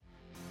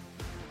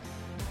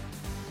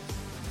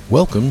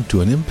Welcome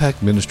to an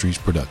Impact Ministries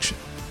production,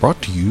 brought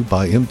to you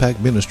by Impact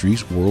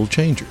Ministries World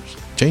Changers,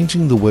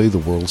 changing the way the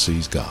world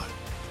sees God.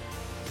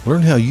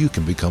 Learn how you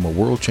can become a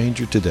world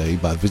changer today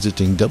by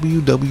visiting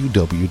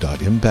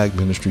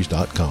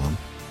www.impactministries.com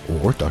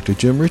or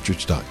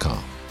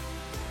drjimrichards.com.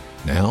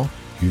 Now,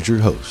 here's your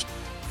host,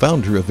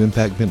 founder of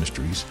Impact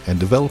Ministries and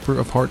developer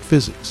of Heart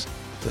Physics,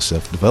 the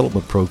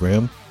self-development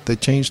program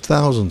that changed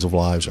thousands of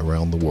lives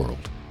around the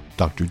world,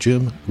 Dr.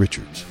 Jim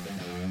Richards.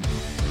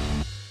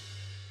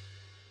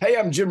 Hey,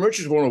 I'm Jim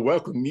Richards. I want to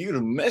welcome you to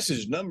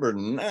message number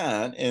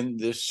 9 in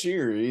this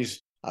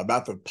series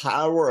about the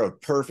power of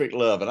perfect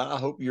love. And I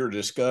hope you're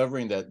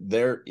discovering that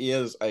there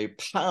is a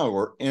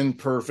power in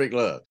perfect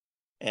love.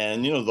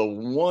 And, you know, the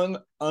one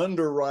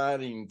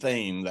underwriting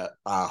theme that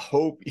I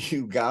hope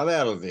you got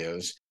out of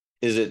this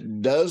is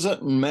it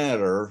doesn't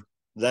matter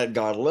that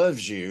God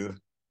loves you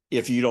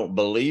if you don't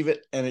believe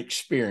it and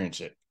experience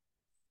it.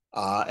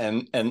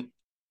 And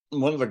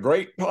one of the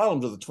great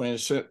problems of the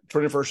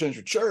 21st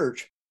century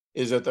church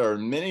is that there are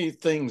many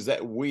things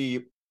that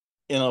we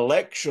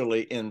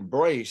intellectually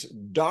embrace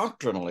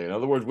doctrinally. In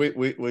other words,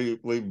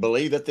 we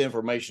believe that the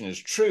information is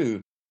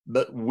true,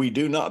 but we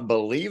do not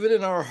believe it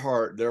in our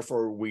heart.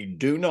 Therefore, we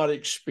do not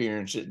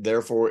experience it.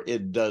 Therefore,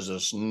 it does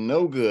us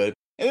no good.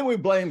 And then we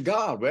blame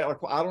God. Well,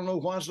 I don't know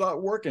why it's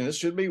not working. It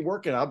should be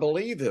working. I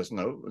believe this.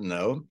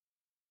 No.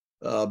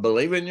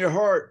 Believe in your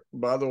heart,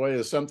 by the way,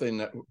 is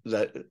something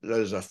that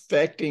is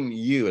affecting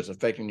you. It's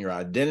affecting your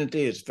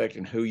identity. It's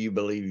affecting who you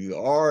believe you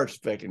are. It's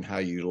affecting how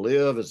you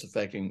live. It's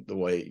affecting the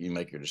way you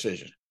make your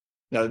decisions.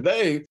 Now,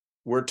 today,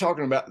 we're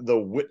talking about the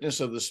witness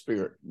of the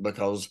Spirit,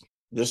 because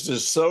this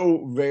is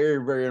so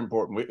very, very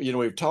important.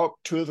 We've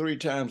talked 2 or 3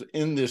 times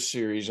in this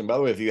series. And by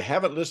the way, if you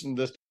haven't listened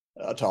to this,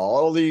 to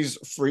all these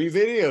free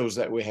videos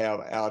that we have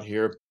out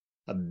here,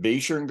 be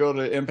sure and go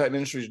to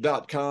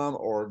impactministries.com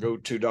or go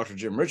to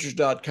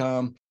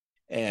drjimrichards.com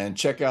and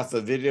check out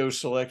the video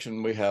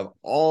selection. We have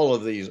all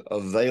of these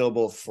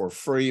available for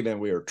free,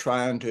 and we are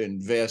trying to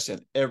invest in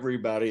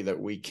everybody that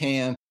we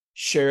can.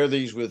 Share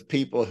these with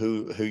people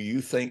who you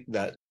think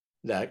that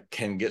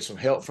can get some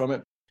help from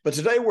it. But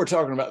today we're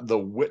talking about the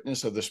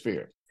witness of the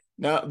Spirit.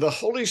 Now, the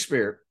Holy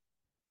Spirit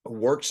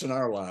works in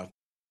our life.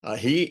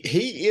 He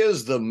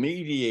is the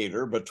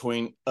mediator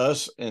between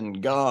us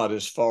and God,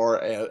 as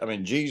far as,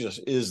 Jesus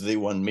is the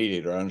one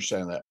mediator. I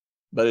understand that.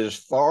 But as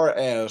far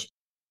as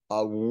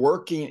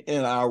working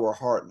in our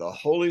heart, the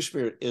Holy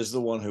Spirit is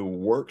the one who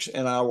works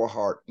in our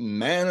heart,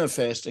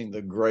 manifesting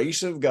the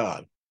grace of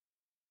God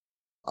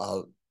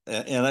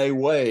in a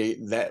way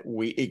that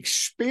we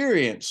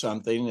experience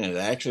something, and it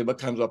actually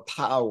becomes a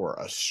power,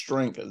 a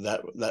strength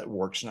that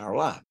works in our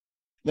life.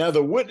 Now,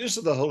 the witness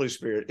of the Holy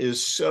Spirit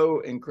is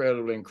so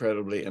incredibly,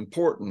 incredibly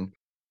important.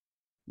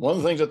 One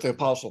of the things that the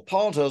Apostle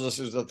Paul tells us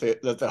is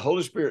that the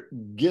Holy Spirit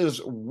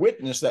gives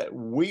witness that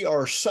we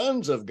are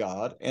sons of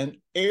God and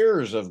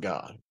heirs of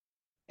God.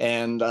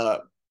 And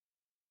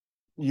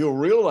you'll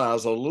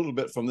realize a little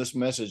bit from this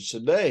message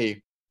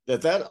today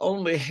that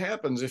only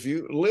happens if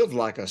you live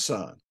like a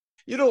son.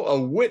 You know, a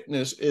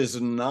witness is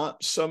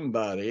not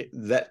somebody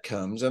that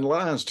comes and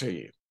lies to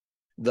you.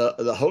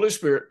 The Holy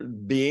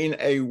Spirit, being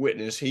a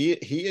witness, he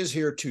is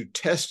here to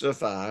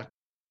testify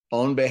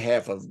on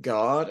behalf of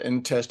God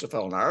and testify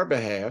on our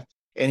behalf.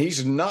 And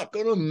he's not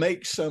going to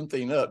make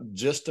something up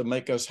just to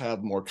make us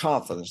have more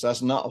confidence.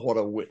 That's not what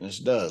a witness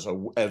does.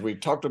 As we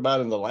talked about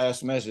in the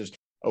last message,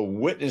 a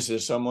witness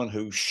is someone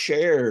who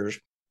shares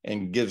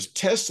and gives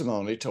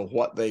testimony to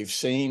what they've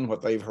seen,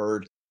 what they've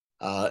heard,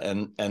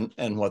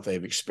 and what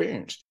they've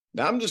experienced.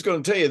 Now, I'm just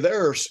going to tell you,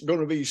 there's going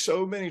to be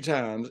so many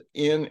times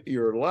in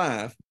your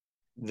life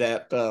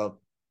that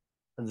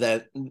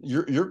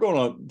you're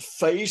going to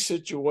face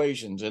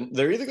situations, and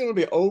they're either going to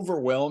be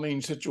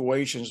overwhelming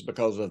situations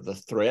because of the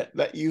threat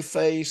that you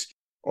face,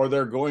 or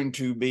they're going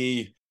to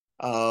be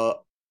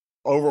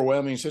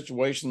overwhelming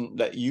situation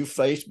that you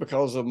face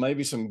because of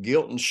maybe some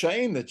guilt and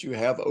shame that you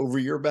have over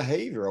your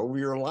behavior, over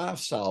your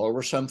lifestyle,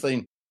 over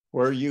something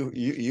where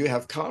you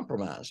have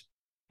compromised.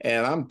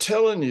 And I'm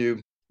telling you,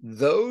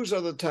 those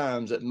are the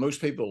times that most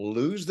people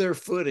lose their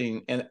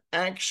footing and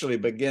actually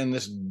begin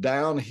this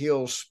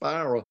downhill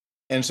spiral.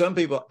 And some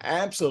people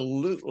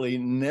absolutely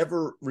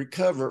never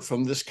recover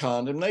from this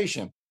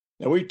condemnation.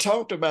 Now, we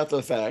talked about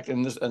the fact,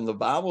 and the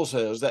Bible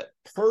says that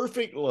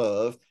perfect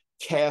love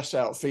casts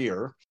out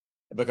fear,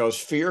 because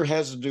fear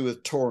has to do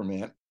with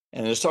torment.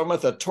 And it's talking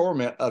about the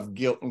torment of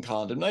guilt and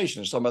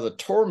condemnation. It's talking about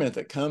the torment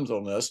that comes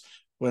on us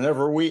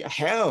whenever we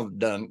have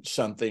done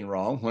something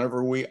wrong,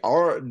 whenever we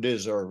are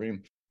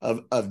deserving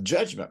of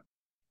judgment.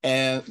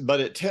 But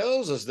it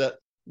tells us that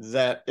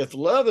if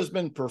love has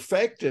been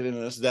perfected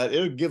in us, that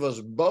it'll give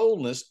us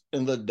boldness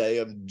in the day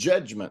of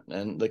judgment.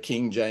 And the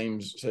King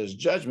James says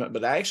judgment,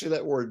 but actually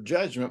that word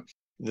judgment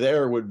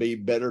there would be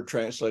better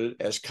translated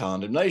as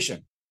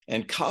condemnation.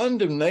 And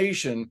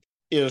condemnation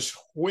is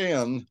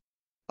when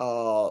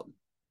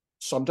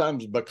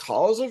sometimes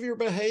because of your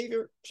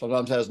behavior,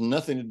 sometimes has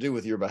nothing to do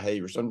with your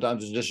behavior.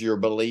 Sometimes it's just your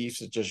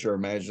beliefs, it's just your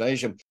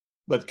imagination.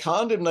 But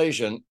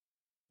condemnation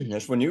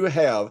is when you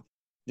have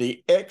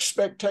the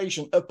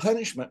expectation of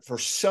punishment for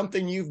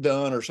something you've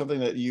done or something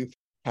that you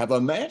have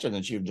imagined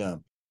that you've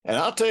done. And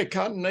I'll tell you,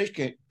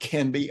 condemnation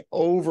can be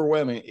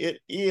overwhelming. It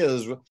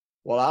is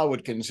what I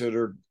would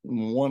consider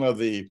one of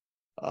the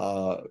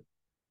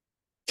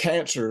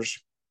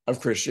cancers of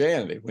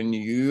Christianity, when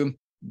you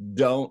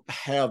don't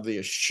have the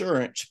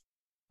assurance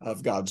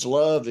of God's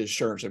love, the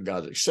assurance of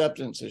God's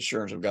acceptance, the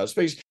assurance of God's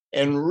peace.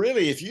 And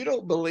really, if you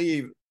don't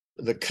believe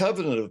the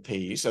covenant of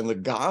peace and the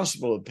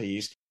gospel of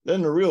peace,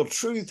 then the real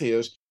truth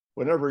is,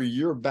 whenever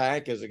your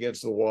back is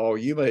against the wall,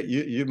 you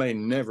may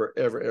never,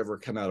 ever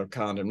come out of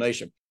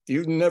condemnation. If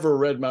you've never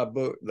read my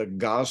book, The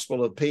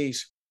Gospel of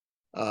Peace,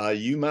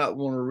 you might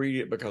want to read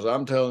it, because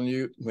I'm telling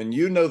you, when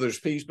you know there's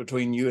peace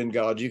between you and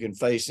God, you can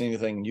face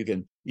anything. You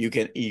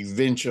can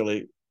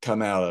eventually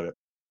come out of it.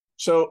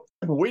 So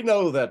we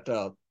know that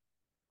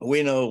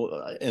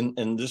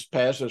in this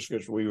passage of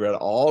scripture, we read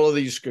all of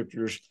these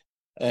scriptures.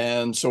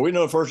 And so we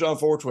know in 1 John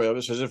 4:12,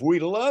 it says, if we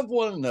love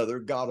one another,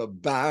 God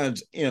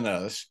abides in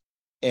us,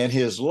 and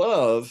his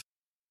love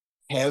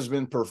has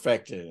been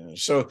perfected in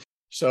us.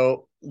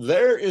 So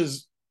there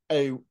is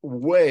a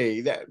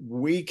way that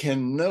we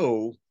can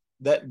know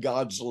that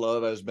God's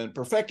love has been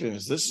perfected in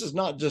us. This is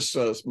not just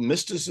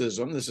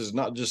mysticism. This is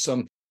not just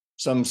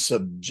some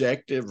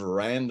subjective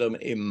random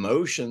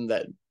emotion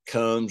that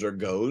comes or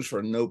goes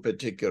for no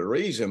particular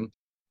reason.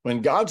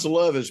 When God's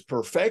love is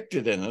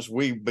perfected in us,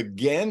 we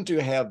begin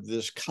to have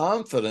this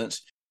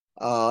confidence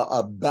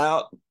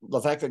about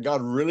the fact that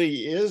God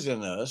really is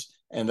in us,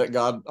 and that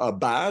God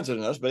abides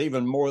in us, but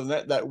even more than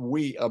that, that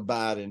we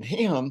abide in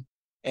him,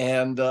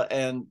 and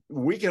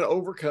we can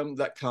overcome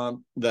that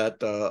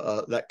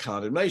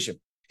condemnation.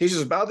 He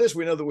says, by this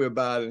we know that we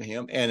abide in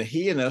him, and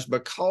he in us,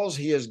 because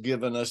he has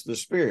given us the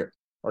Spirit,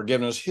 or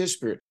given us his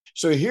Spirit.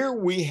 So here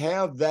we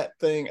have that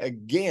thing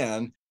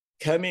again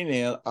coming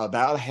in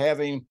about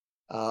having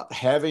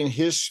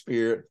his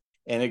Spirit.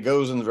 And it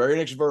goes in the very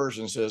next verse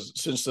and says,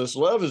 since this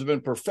love has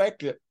been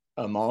perfected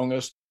among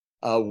us,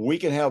 we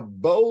can have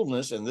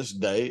boldness in this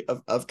day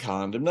of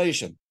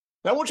condemnation.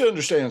 Now, I want you to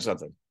understand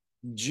something.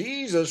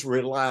 Jesus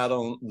relied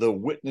on the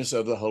witness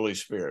of the Holy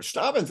Spirit.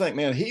 Stop and think,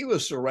 man, he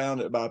was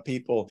surrounded by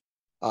people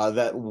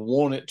that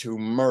wanted to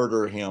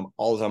murder him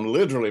all the time,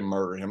 literally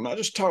murder him, not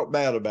just talk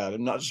bad about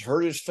him, not just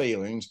hurt his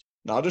feelings,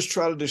 not just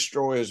try to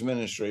destroy his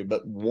ministry,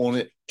 but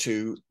wanted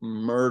to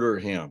murder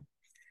him.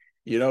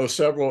 You know,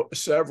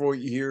 several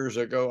years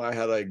ago, I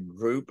had a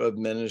group of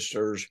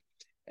ministers,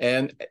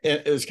 and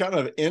it's kind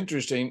of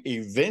interesting.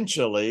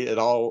 Eventually, it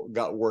all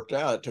got worked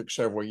out. It took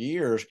several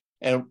years.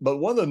 But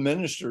one of the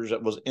ministers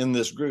that was in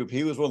this group,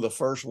 he was one of the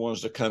first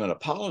ones to come and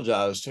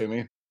apologize to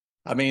me.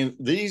 I mean,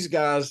 these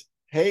guys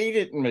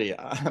hated me.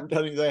 I'm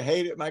telling you, they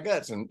hated my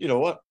guts. And you know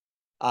what?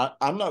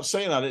 I'm not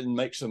saying I didn't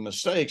make some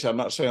mistakes. I'm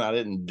not saying I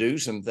didn't do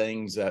some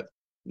things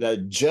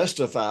that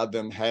justified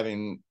them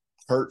having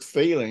hurt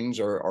feelings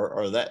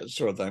or that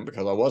sort of thing,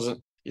 because I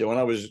wasn't, you know,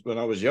 when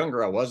I was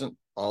younger, I wasn't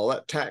all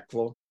that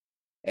tactful.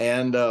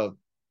 And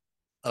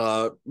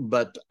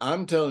but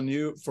I'm telling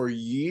you, for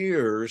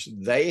years,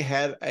 they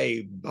had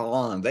a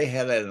bond. They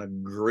had an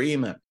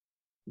agreement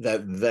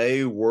that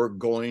they were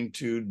going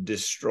to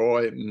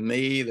destroy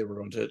me. They were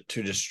going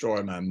to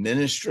destroy my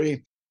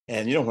ministry.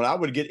 And, you know, when I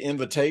would get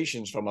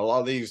invitations from a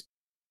lot of these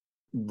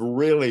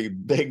really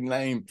big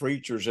name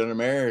preachers in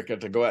America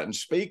to go out and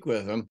speak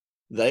with them,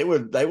 they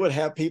would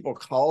have people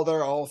call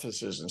their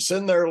offices and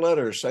send their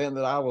letters saying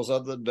that I was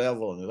of the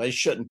devil and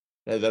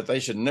that they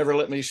should never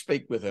let me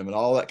speak with him and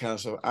all that kind of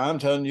stuff. I'm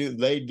telling you,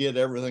 they did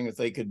everything that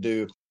they could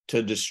do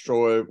to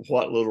destroy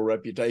what little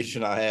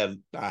reputation I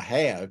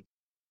had.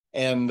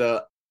 And,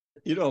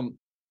 you know,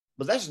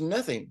 but that's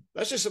nothing.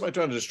 That's just somebody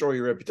trying to destroy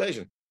your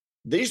reputation.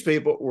 These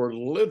people were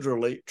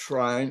literally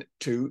trying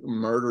to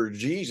murder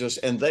Jesus,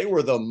 and they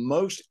were the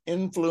most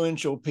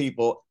influential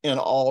people in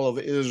all of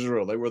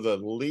Israel. They were the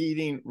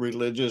leading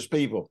religious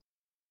people.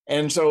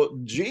 And so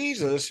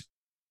Jesus,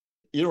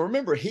 you know,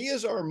 remember, he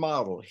is our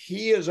model.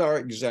 He is our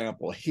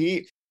example.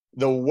 The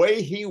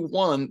way he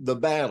won the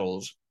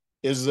battles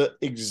is the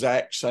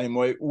exact same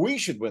way we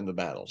should win the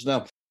battles.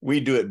 Now,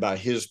 we do it by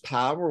his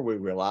power. We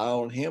rely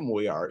on him.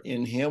 We are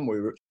in him.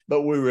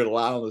 But we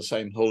rely on the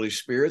same Holy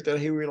Spirit that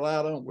he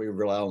relied on. We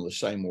rely on the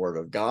same word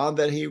of God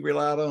that he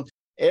relied on.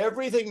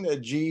 Everything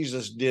that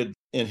Jesus did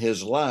in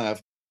his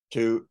life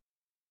to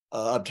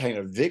obtain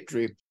a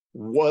victory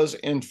was,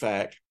 in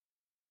fact,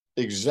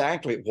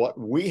 exactly what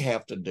we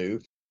have to do.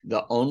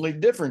 The only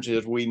difference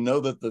is we know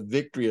that the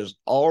victory is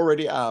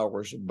already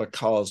ours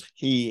because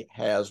he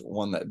has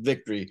won that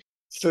victory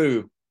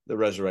through the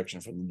resurrection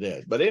from the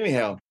dead. But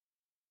anyhow,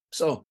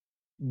 so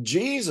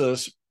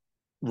Jesus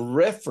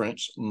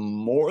referenced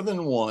more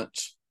than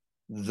once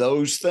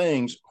those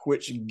things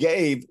which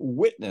gave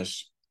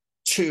witness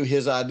to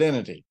his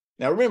identity.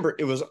 Now, remember,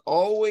 it was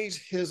always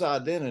his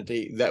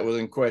identity that was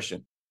in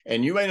question.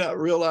 And you may not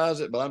realize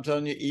it, but I'm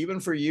telling you, even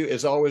for you,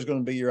 it's always going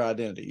to be your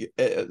identity.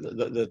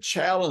 The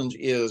challenge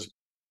is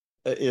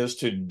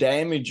to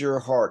damage your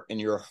heart,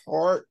 and your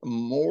heart,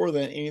 more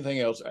than anything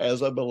else,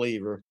 as a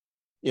believer,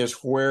 is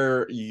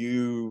where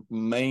you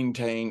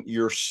maintain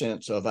your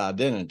sense of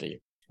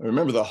identity.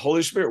 Remember, the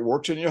Holy Spirit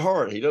works in your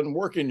heart. He doesn't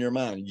work in your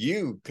mind.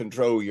 You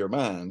control your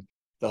mind.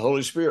 The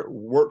Holy Spirit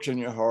works in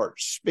your heart,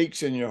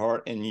 speaks in your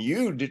heart, and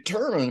you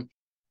determine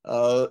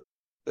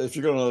if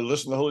you're going to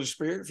listen to the Holy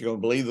Spirit, if you're going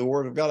to believe the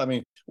Word of God. I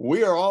mean,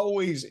 we are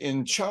always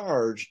in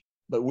charge,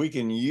 but we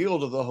can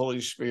yield to the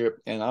Holy Spirit,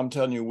 and I'm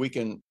telling you, we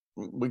can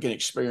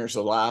experience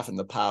the life and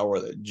the power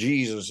that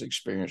Jesus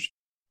experienced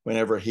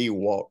whenever he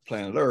walked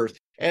planet Earth.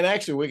 And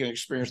actually, we can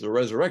experience the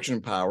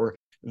resurrection power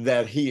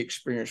that he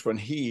experienced when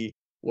he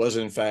was,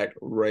 in fact,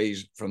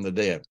 raised from the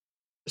dead.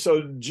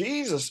 So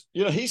Jesus,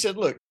 he said,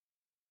 look,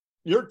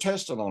 your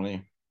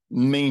testimony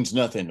means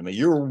nothing to me.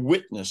 Your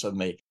witness of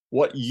me,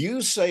 what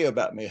you say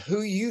about me,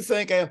 who you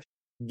think I am,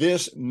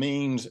 this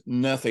means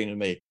nothing to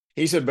me.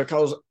 He said,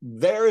 because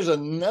there is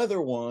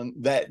another one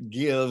that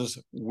gives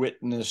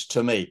witness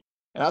to me.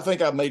 And I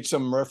think I made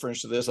some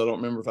reference to this. I don't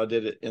remember if I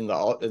did it in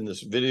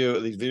these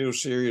video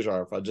series,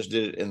 or if I just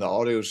did it in the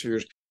audio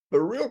series.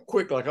 But real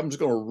quick, I'm just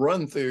going to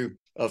run through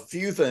a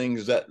few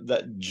things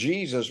that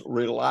Jesus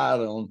relied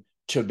on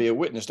to be a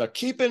witness. Now,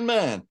 keep in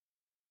mind,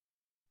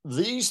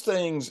 these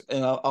things,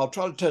 and I'll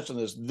try to touch on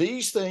this,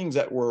 these things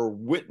that were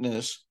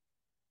witness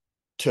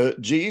to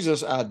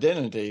Jesus'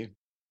 identity,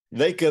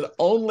 they could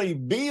only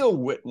be a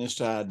witness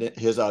to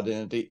his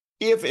identity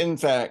if, in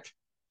fact,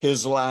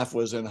 his life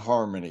was in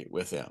harmony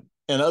with them.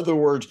 In other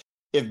words,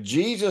 if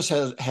Jesus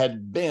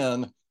had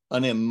been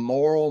an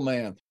immoral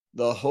man,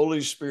 the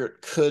Holy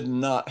Spirit could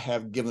not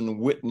have given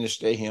witness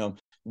to him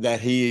that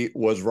he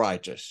was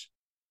righteous.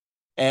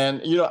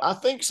 And, I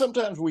think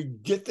sometimes we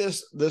get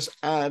this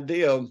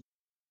idea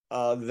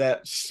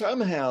that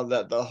somehow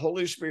that the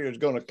Holy Spirit is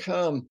going to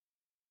come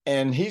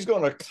and he's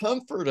going to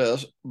comfort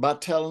us by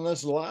telling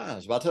us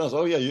lies, by telling us,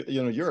 oh yeah,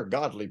 you're a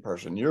godly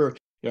person. You're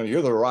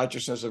the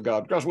righteousness of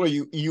God. Because, well,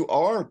 you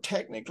are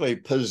technically,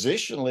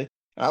 positionally.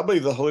 I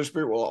believe the Holy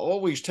Spirit will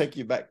always take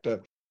you back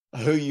to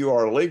who you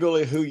are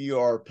legally, who you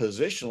are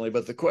positionally.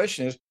 But the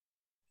question is,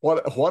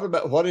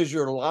 what is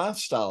your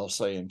lifestyle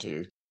saying to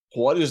you?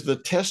 What is the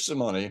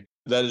testimony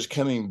that is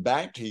coming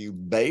back to you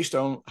based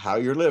on how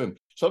you're living?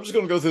 So I'm just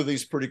going to go through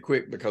these pretty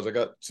quick because I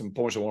got some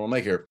points I want to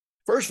make here.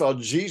 First of all,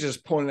 Jesus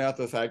pointed out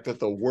the fact that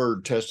the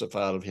Word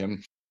testified of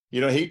him.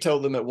 He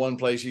told them at one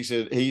place, he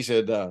said,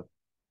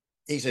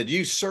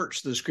 you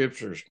search the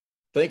Scriptures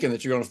thinking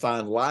that you're going to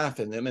find life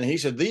in them. And he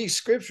said, these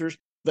Scriptures,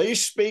 they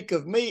speak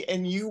of me,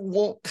 and you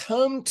won't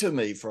come to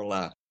me for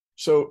life.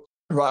 So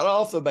right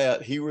off the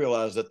bat, he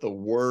realized that the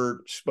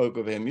Word spoke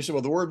of him. You say,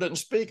 well, the Word doesn't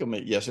speak of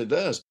me. Yes, it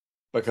does,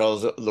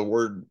 because the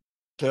Word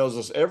tells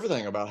us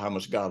everything about how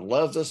much God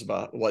loves us,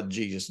 about what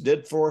Jesus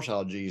did for us,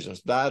 how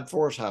Jesus died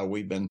for us, how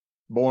we've been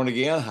born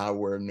again, how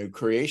we're a new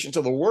creation.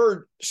 So the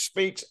Word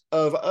speaks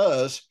of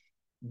us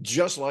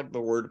just like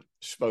the Word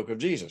spoke of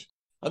Jesus.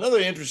 Another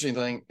interesting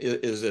thing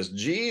is this: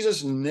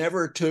 Jesus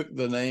never took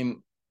the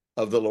name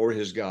of the Lord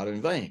his God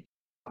in vain.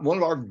 One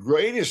of our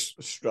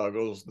greatest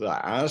struggles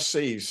that I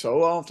see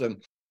so often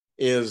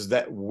is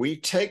that we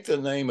take the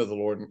name of the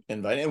Lord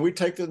in vain, and we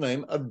take the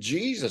name of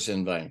Jesus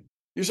in vain.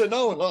 You say,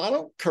 no, I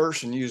don't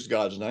curse and use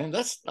God's name.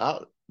 I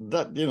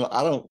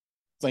don't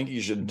think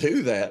you should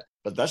do that,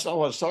 but that's not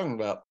what it's talking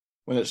about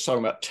when it's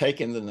talking about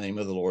taking the name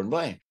of the Lord in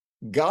vain.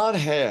 God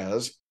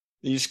has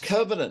these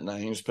covenant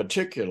names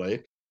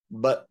particularly,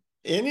 but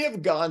any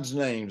of God's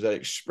names that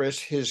express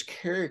his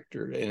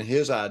character and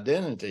his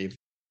identity,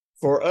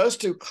 for us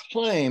to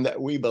claim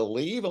that we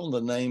believe on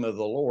the name of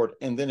the Lord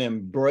and then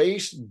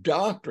embrace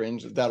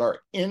doctrines that are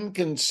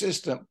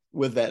inconsistent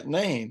with that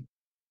name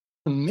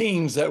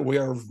means that we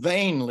are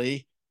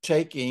vainly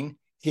taking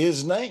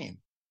his name.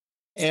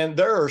 And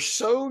there are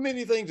so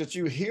many things that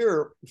you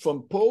hear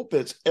from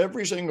pulpits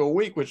every single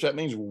week, which that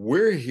means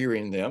we're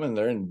hearing them, and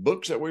they're in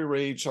books that we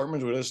read,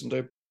 sermons we listen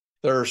to.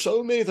 There are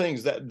so many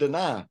things that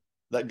deny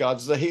that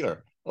God's the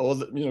healer. Oh,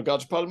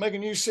 God's probably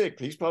making you sick.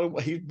 He's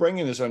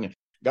bringing this on you.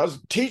 God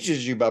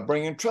teaches you by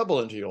bringing trouble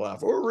into your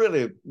life. Or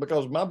really,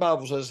 because my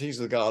Bible says he's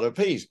the God of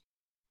peace.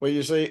 Well,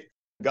 you see,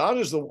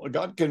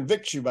 God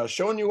convicts you by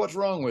showing you what's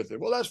wrong with it.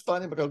 Well, that's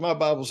funny because my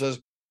Bible says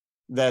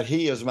that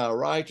he is my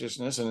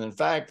righteousness. And in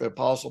fact, the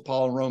Apostle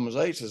Paul in Romans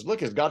 8 says,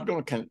 look, is God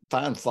going to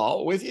find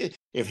fault with you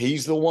if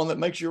he's the one that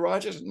makes you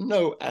righteous?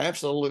 No,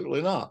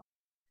 absolutely not.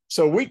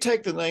 So we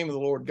take the name of the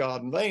Lord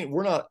God in vain.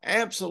 We're not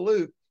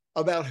absolute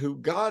about who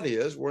God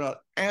is. We're not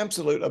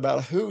absolute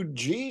about who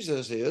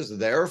Jesus is.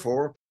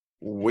 Therefore,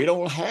 we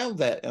don't have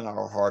that in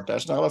our heart.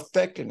 That's not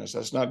affecting us.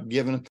 That's not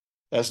giving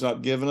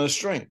us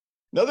strength.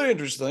 Another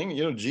interesting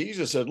thing,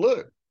 Jesus said,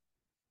 look,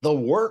 the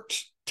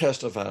works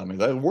testify of me.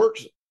 The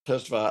works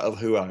testify of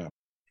who I am.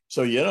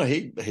 So,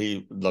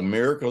 the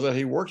miracles that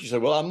he worked, you say,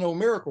 well, I'm no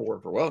miracle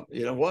worker. Well,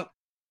 you know what?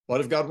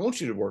 What if God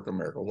wants you to work a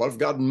miracle? What if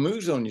God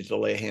moves on you to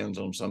lay hands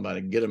on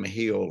somebody, get them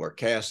healed, or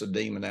cast a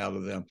demon out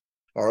of them,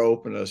 or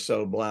open a set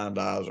of blind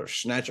eyes, or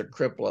snatch a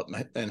cripple up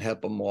and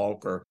help them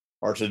walk, or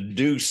to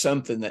do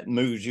something that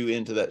moves you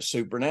into that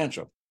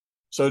supernatural?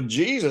 So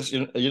Jesus,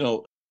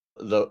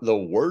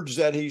 the words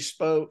that he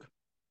spoke,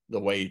 the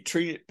way he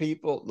treated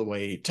people, the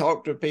way he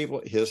talked to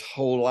people, his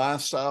whole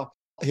lifestyle,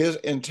 his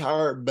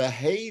entire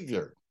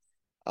behavior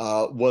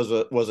was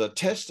a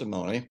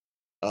testimony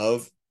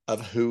of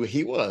who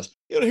he was.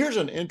 Here's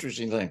an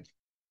interesting thing.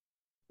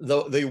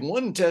 The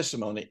one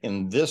testimony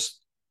in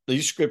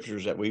these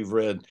scriptures that we've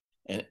read,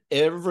 and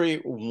every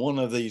one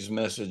of these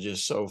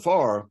messages so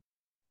far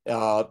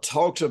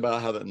talks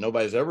about how that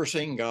nobody's ever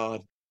seen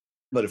God,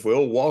 but if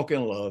we'll walk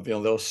in love,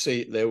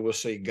 they will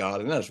see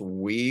God in us.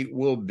 We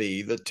will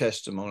be the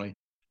testimony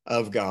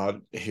of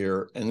God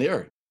here in the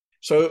earth.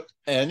 So,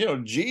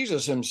 and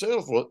Jesus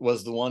himself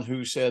was the one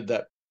who said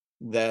that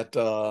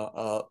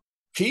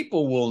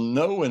people will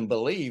know and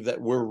believe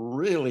that we're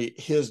really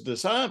his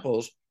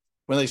disciples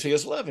when they see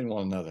us loving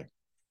one another.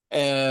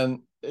 And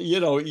you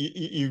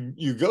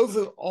go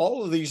through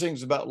all of these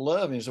things about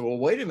love, and you say, well,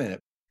 wait a minute.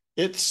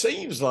 It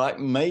seems like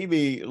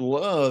maybe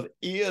love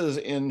is,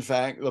 in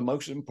fact, the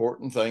most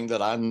important thing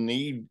that I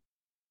need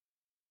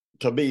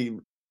to be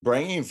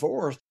bringing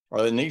forth,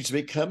 or that needs to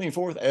be coming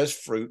forth as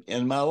fruit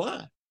in my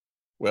life.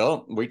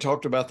 Well, we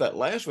talked about that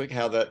last week,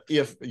 how that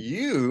if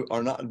you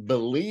are not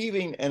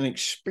believing and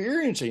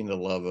experiencing the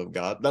love of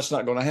God, that's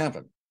not going to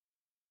happen.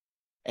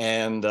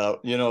 And,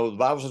 the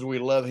Bible says we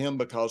love him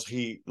because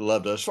he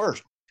loved us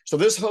first. So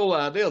this whole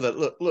idea that,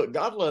 look,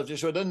 God loves you,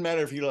 so it doesn't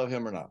matter if you love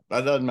him or not.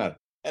 That doesn't matter.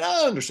 And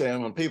I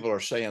understand when people are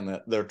saying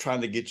that, they're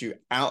trying to get you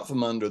out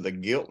from under the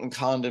guilt and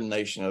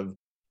condemnation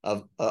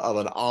of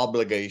an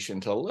obligation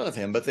to love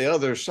him. But the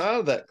other side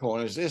of that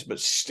coin is this, but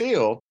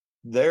still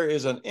there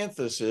is an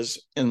emphasis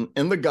in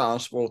the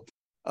gospel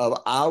of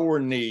our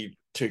need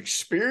to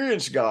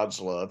experience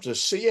God's love, to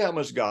see how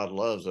much God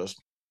loves us,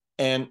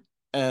 and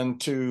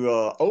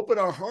to open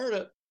our heart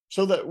up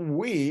so that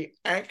we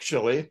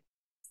actually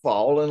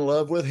fall in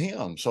love with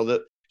him, so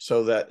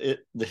that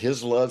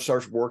his love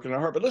starts working in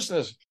our heart. But listen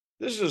to this.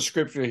 This is a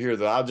scripture here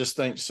that I just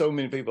think so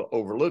many people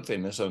overlook, they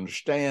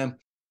misunderstand,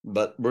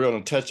 but we're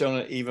going to touch on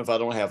it even if I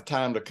don't have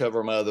time to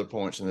cover my other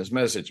points in this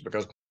message,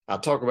 because I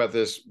talk about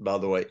this, by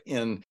the way,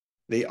 in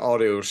the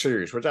audio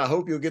series, which I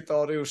hope you'll get the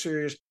audio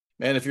series.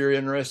 Man, if you're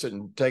interested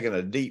in taking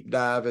a deep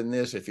dive in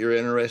this, if you're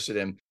interested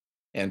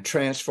in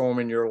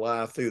transforming your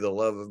life through the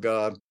love of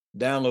God,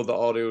 download the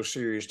audio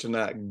series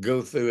tonight,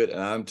 go through it,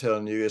 and I'm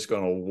telling you, it's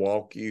going to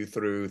walk you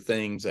through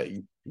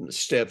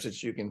steps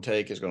that you can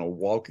take. It's going to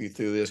walk you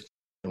through this.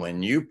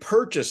 When you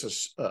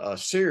purchase a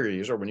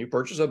series, or when you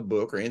purchase a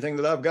book or anything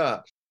that I've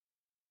got,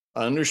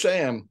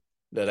 understand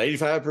that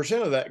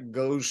 85% of that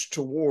goes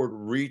toward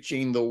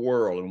reaching the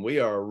world. And we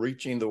are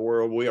reaching the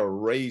world. We are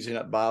raising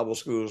up Bible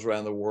schools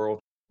around the world.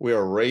 We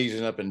are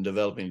raising up and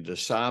developing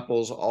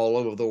disciples all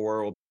over the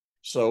world.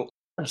 So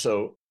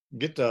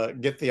get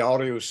the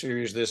audio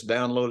series,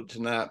 download it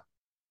tonight.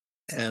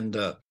 And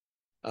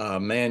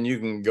man, you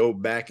can go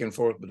back and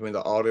forth between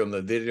the audio and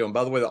the video. And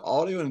by the way, the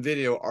audio and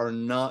video are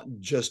not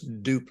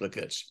just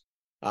duplicates.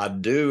 I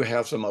do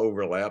have some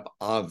overlap,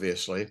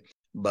 obviously,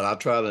 but I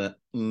try to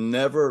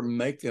never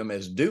make them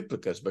as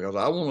duplicates, because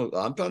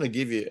I'm trying to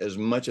give you as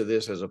much of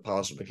this as I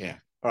possibly can.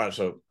 All right,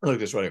 so look at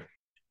this right here.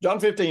 John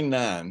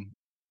 15:9,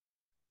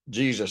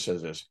 Jesus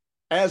says this: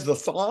 as the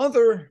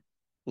Father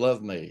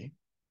loved me,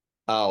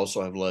 I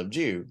also have loved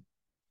you.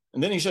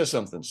 And then he says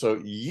something, so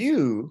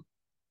you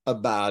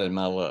abide in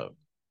my love.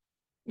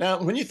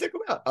 Now, when you think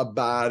about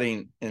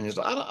abiding in his,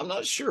 I'm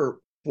not sure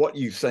what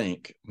you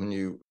think when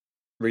you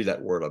read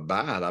that word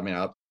abide. I mean,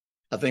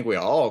 I think we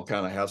all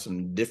kind of have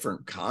some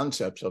different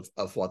concepts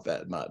of what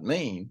that might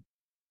mean.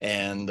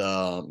 And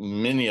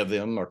many of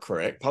them are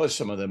correct. Probably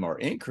some of them are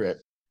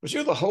incorrect. But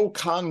the whole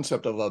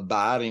concept of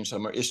abiding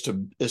somewhere is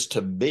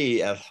to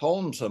be at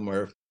home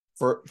somewhere,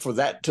 for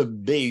that to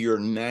be your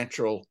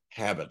natural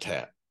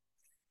habitat.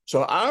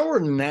 So our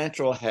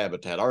natural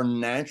habitat, our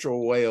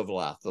natural way of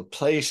life, the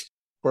place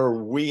where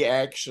we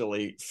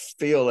actually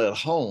feel at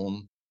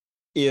home,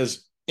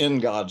 is in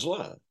God's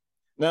love.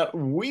 Now,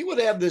 we would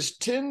have this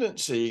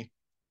tendency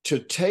to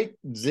take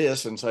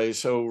this and say,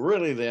 so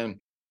really then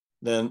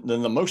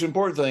the most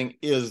important thing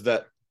is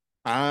that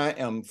I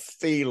am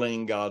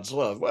feeling God's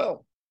love.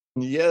 Well,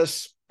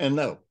 yes and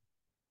no.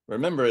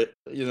 Remember,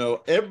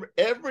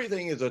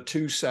 everything is a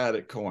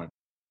two-sided coin.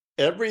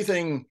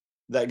 Everything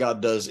that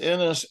God does in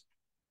us,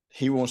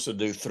 he wants to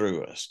do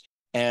through us.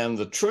 And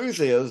the truth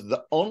is,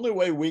 the only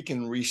way we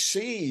can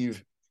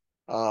receive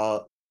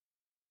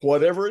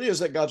whatever it is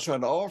that God's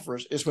trying to offer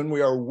us is when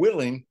we are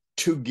willing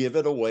to give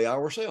it away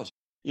ourselves.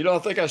 I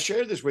think I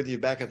shared this with you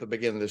back at the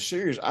beginning of this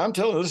series. I'm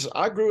telling you,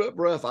 I grew up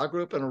rough. I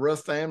grew up in a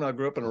rough family. I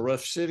grew up in a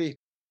rough city.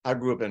 I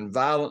grew up in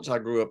violence. I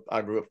grew up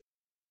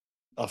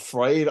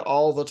afraid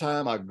all the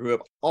time. I grew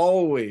up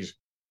always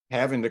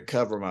having to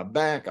cover my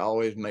back. I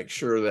always make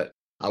sure that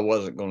I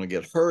wasn't going to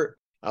get hurt.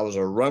 I was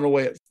a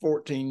runaway at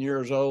 14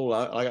 years old.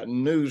 I got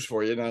news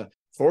for you. Now,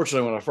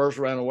 fortunately, when I first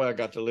ran away, I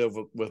got to live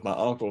with my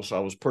uncle, so I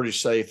was pretty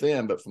safe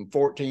then. But from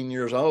 14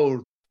 years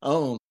old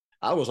on,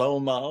 I was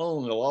on my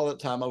own. And a lot of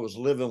the time I was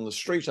living on the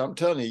streets. I'm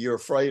telling you, you're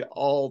afraid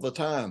all the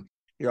time.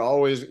 You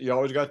always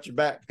got your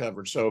back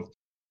covered. So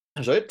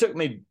it took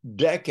me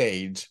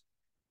decades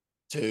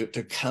to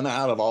come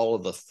out of all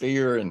of the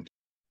fear and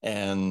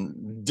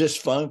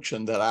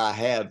dysfunction that I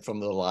had from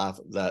the life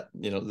that,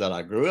 that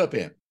I grew up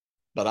in.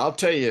 But I'll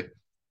tell you,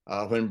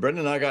 when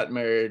Brenda and I got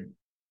married,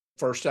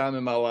 first time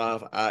in my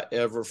life I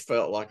ever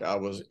felt like I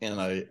was in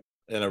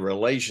a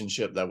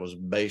relationship that was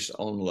based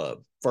on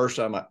love. First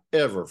time I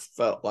ever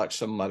felt like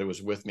somebody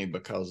was with me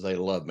because they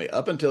loved me.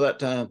 Up until that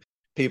time,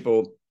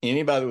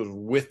 anybody was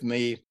with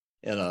me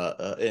in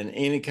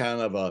any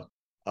kind of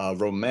a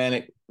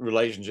romantic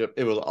relationship,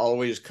 it was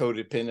always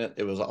codependent.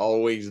 It was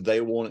always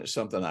they wanted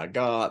something I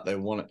got. They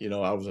wanted,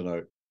 I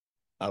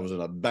was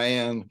in a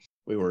band.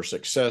 We were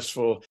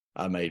successful.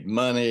 I made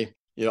money.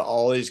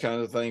 All these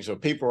kinds of things. So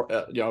people,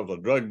 I was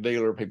a drug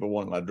dealer. People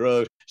wanted my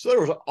drugs. So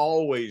there was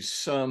always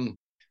some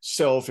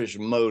selfish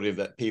motive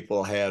that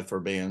people had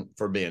for being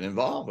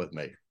involved with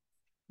me.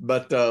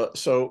 But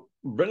so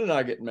Brenda and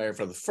I get married.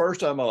 For the first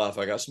time in my life,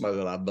 I got somebody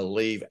that I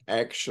believe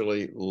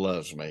actually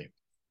loves me.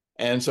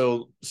 And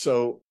so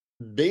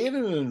being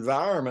in an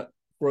environment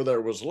where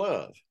there was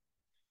love,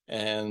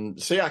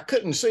 and see, I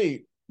couldn't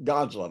see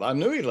God's love. I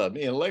knew he loved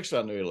me.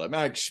 Intellectually, I knew he loved me.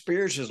 I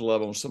experienced his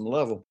love on some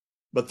level.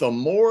 But the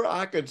more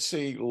I could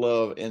see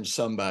love in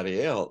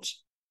somebody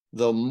else,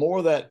 the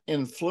more that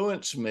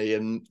influenced me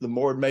and the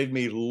more it made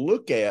me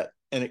look at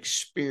and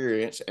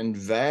experience and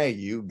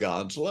value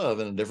God's love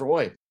in a different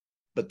way.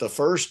 But the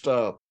first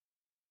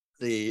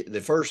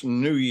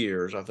New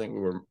Year's, I think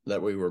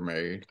we were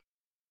married,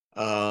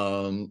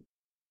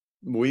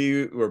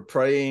 we were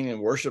praying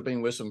and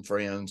worshiping with some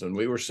friends, and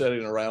we were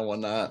sitting around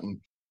one night, and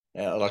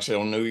like I said,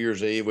 on New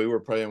Year's Eve, we were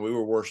praying, we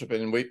were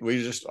worshiping, and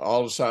we just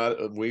all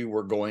decided we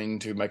were going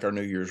to make our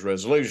New Year's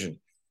resolution.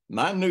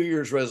 My New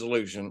Year's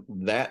resolution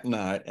that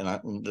night,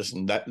 and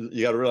listen, that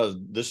you got to realize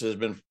this has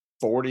been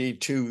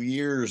 42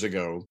 years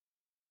ago.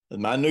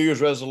 And my New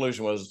Year's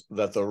resolution was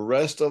that the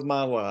rest of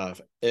my life,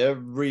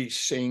 every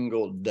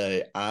single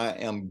day, I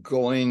am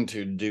going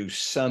to do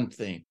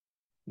something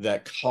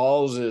that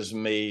causes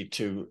me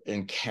to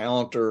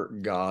encounter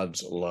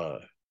God's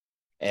love.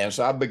 And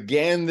so I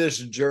began this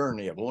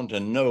journey of wanting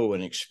to know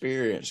and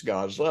experience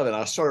God's love. And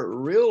I started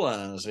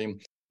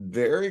realizing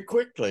very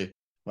quickly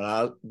when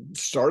I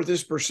started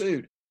this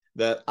pursuit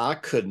that I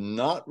could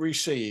not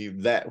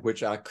receive that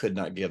which I could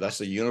not give. That's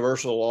the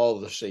universal law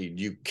of the seed.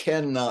 You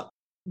cannot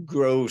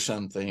grow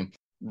something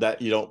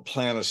that you don't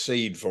plant a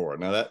seed for.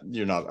 Now that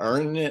you're not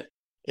earning it,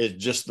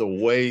 it's just the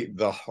way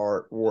the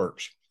heart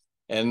works.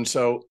 And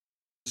so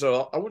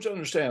I want you to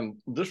understand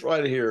this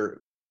right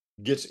here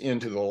gets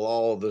into the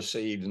law of the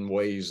seed in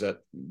ways that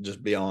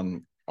just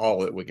beyond all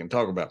that we can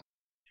talk about.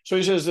 So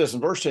he says this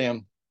in verse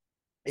 10,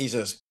 he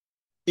says,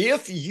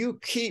 if you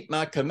keep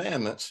my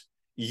commandments,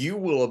 you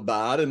will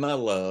abide in my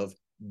love,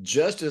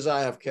 just as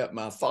I have kept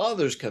my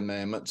Father's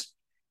commandments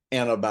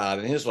and abide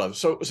in his love.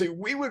 So see,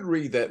 we would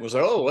read that and say,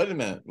 oh, wait a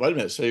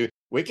minute. See,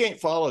 we can't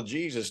follow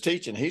Jesus'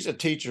 teaching. He's a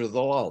teacher of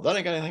the law. That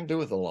ain't got anything to do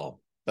with the law.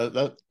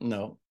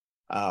 No.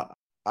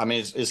 I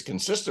mean, it's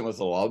consistent with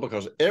the law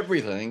because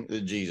everything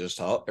that Jesus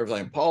taught,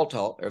 everything Paul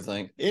taught,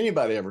 everything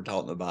anybody ever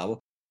taught in the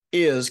Bible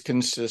is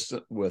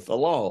consistent with the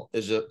law.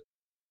 There's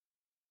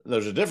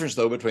a difference,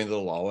 though, between the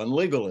law and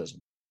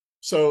legalism.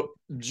 So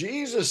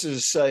Jesus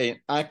is saying,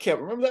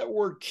 remember that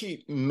word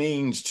keep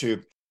means to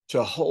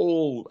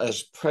hold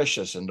as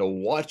precious and to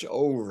watch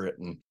over it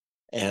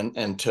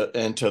and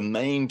to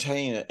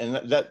maintain it. And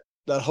that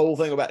whole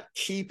thing about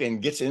keeping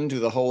gets into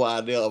the whole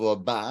idea of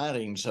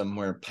abiding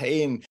somewhere,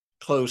 paying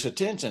close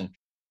attention.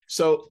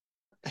 So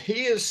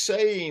he is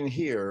saying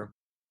here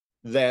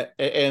that,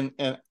 and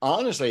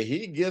honestly,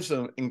 he gives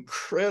some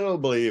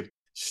incredibly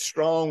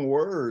strong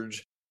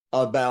words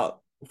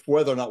about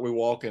whether or not we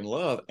walk in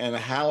love and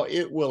how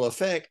it will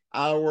affect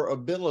our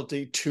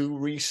ability to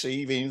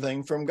receive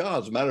anything from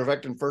God. As a matter of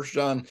fact, in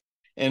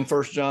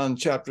 1 John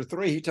chapter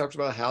 3, he talks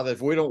about how that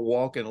if we don't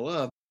walk in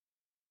love,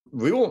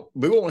 we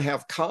won't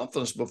have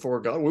confidence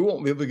before God. We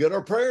won't be able to get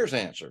our prayers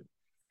answered.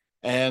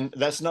 And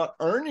that's not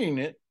earning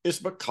it. It's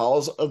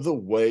because of the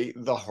way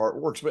the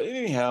heart works. But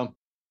anyhow,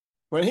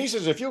 when he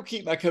says, if you'll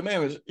keep my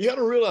commandments, you got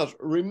to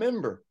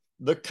remember,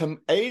 the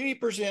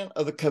 80%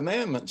 of the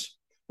commandments,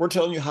 we're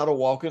telling you how to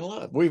walk in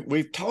love.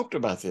 We've talked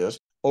about this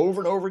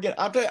over and over again.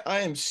 I tell you, I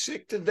am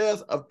sick to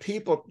death of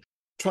people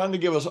trying to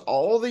give us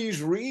all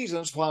these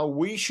reasons why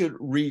we should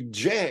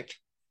reject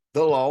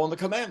the law and the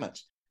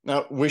commandments.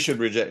 Now, we should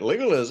reject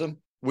legalism.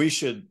 We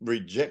should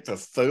reject the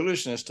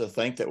foolishness to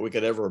think that we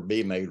could ever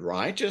be made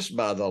righteous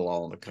by the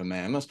law and the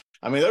commandments.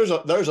 I mean, there's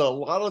a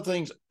lot of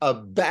things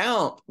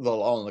about the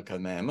law and the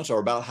commandments, or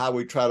about how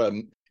we try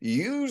to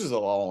use the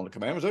law and the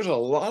commandments. There's a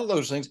lot of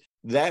those things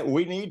that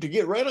we need to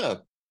get rid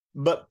of.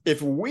 But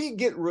if we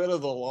get rid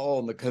of the law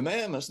and the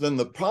commandments, then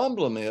the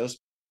problem is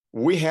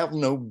we have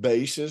no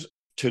basis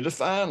to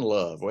define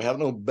love. We have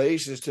no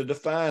basis to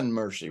define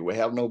mercy. We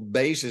have no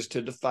basis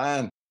to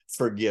define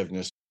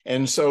forgiveness.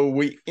 And so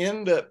we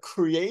end up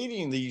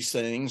creating these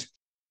things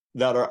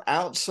that are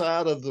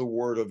outside of the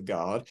Word of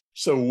God.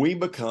 So we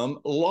become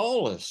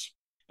lawless.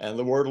 And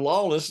the word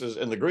lawless is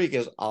in the Greek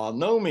is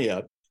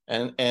anomia.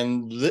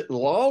 And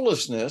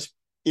lawlessness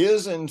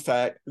is in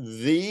fact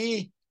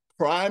the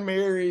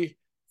primary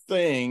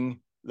thing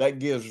that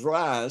gives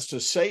rise to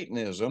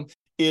Satanism.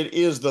 It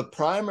is the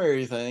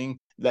primary thing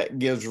that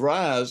gives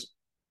rise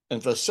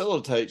and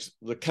facilitates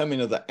the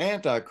coming of the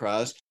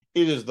Antichrist.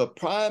 It is the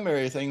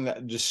primary thing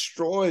that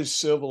destroys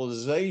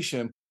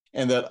civilization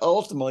and that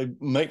ultimately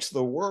makes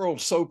the world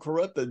so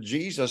corrupt that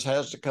Jesus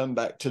has to come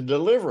back to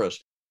deliver us.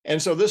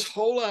 And so this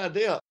whole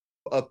idea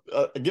of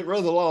get rid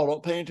of the law,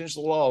 don't pay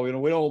attention to the law, we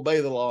don't obey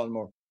the law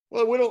anymore.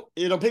 Well, we don't,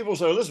 people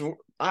say, listen,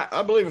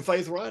 I believe in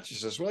faith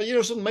righteousness. Well,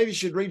 something, maybe you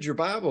should read your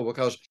Bible,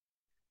 because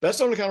that's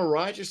the only kind of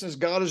righteousness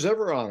God has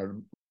ever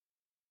honored.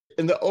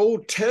 In the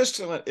Old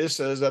Testament, it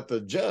says that the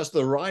just,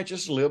 the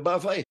righteous, live by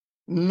faith.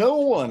 No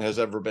one has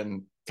ever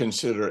been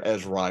considered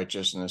as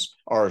righteousness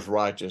or as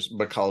righteous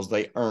because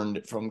they earned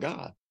it from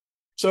God.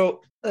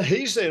 So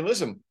he's saying,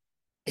 listen,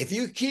 if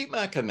you keep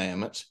my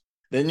commandments,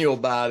 then you'll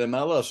abide in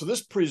my love. So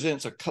this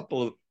presents a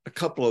couple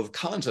of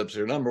concepts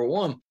here. Number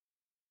one,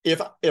 if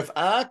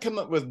I come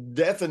up with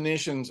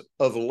definitions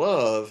of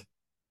love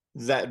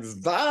that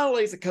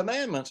violate the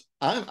commandments,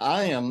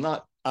 I am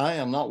not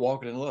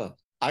walking in love.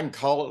 I can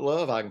call it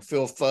love. I can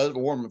feel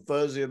warm and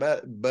fuzzy about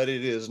it, but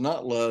it is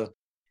not love.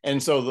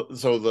 And so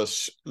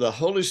the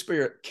Holy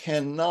Spirit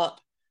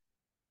cannot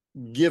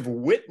give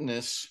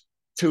witness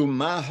to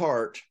my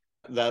heart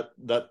that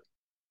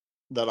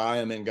I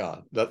am in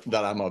God, that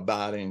I'm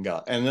abiding in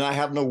God. And then I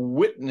have no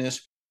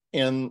witness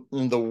in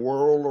the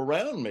world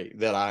around me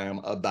that I am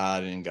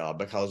abiding in God,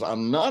 because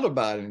I'm not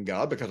abiding in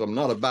God, because I'm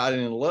not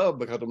abiding in love,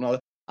 because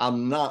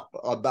I'm not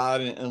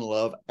abiding in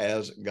love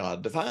as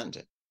God defines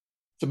it.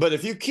 So, but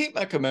if you keep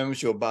my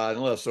commandments, you'll abide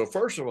in love. So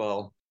first of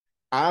all,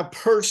 I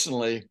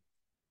personally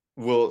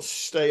will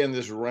stay in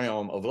this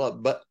realm of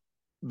love. But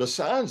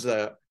besides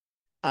that,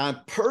 I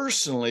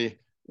personally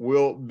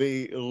will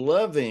be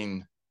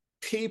loving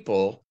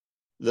people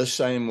the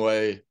same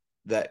way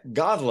that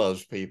God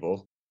loves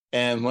people.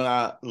 And when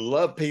I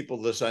love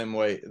people the same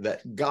way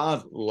that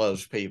God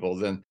loves people,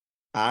 then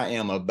I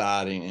am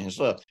abiding in his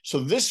love.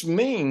 So this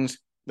means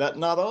that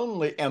not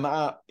only am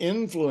I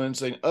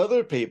influencing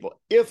other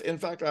people, if in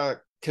fact I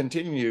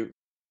continue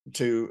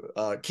to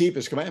keep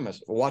his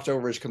commandments, watch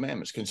over his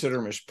commandments, consider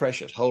them as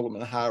precious, hold them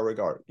in high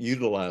regard,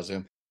 utilize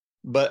them.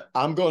 But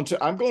I'm going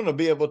to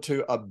be able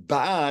to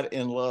abide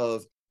in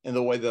love in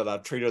the way that I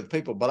treat other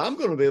people. But I'm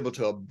going to be able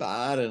to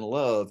abide in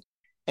love,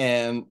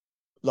 and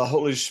the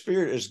Holy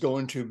Spirit is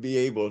going to be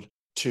able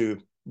to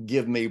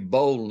give me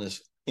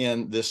boldness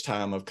in this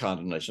time of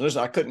condemnation.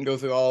 Listen, I couldn't go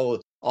through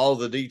all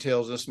the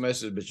details of this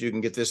message, but you can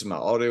get this in my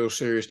audio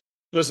series.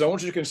 Listen, I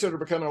want you to consider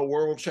becoming a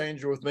world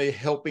changer with me,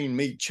 helping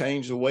me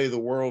change the way the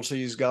world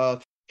sees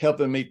God,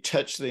 helping me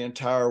touch the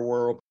entire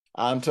world.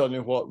 I'm telling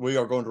you what, we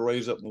are going to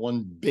raise up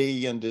 1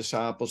 billion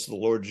disciples to the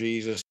Lord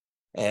Jesus,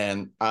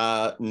 and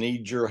I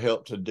need your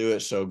help to do it.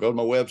 So go to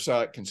my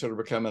website, consider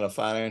becoming a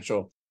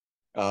financial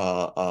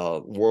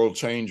world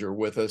changer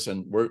with us,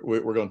 and we're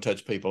going to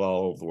touch people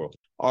all over the world.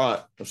 All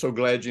right, I'm so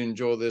glad you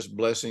enjoy this.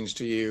 Blessings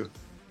to you.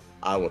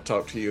 I will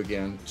talk to you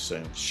again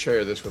soon.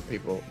 Share this with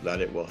people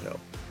that it will help.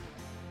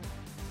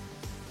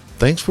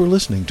 Thanks for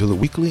listening to the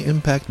weekly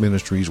Impact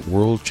Ministries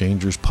World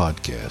Changers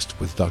podcast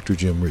with Dr.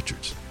 Jim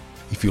Richards.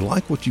 If you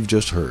like what you've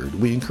just heard,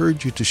 we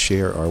encourage you to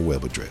share our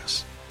web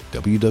address,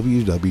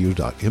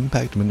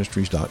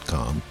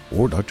 www.impactministries.com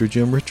or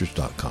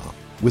drjimrichards.com,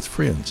 with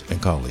friends and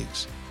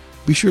colleagues.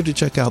 Be sure to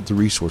check out the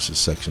resources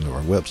section of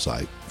our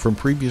website from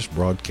previous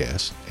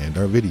broadcasts and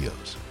our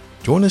videos.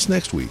 Join us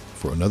next week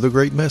for another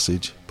great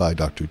message by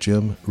Dr.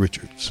 Jim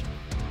Richards.